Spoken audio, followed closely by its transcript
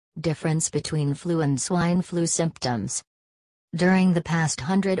Difference between flu and swine flu symptoms. During the past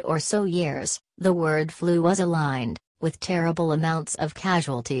 100 or so years, the word flu was aligned with terrible amounts of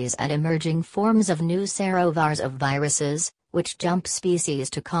casualties and emerging forms of new serovars of viruses, which jump species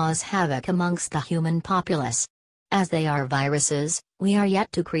to cause havoc amongst the human populace. As they are viruses, we are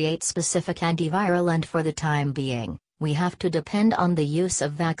yet to create specific antiviral, and for the time being, we have to depend on the use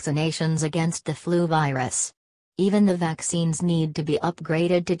of vaccinations against the flu virus. Even the vaccines need to be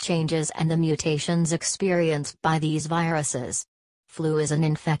upgraded to changes and the mutations experienced by these viruses. Flu is an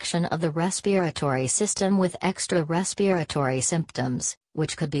infection of the respiratory system with extra respiratory symptoms,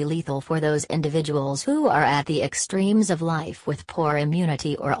 which could be lethal for those individuals who are at the extremes of life with poor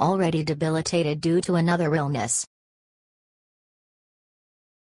immunity or already debilitated due to another illness.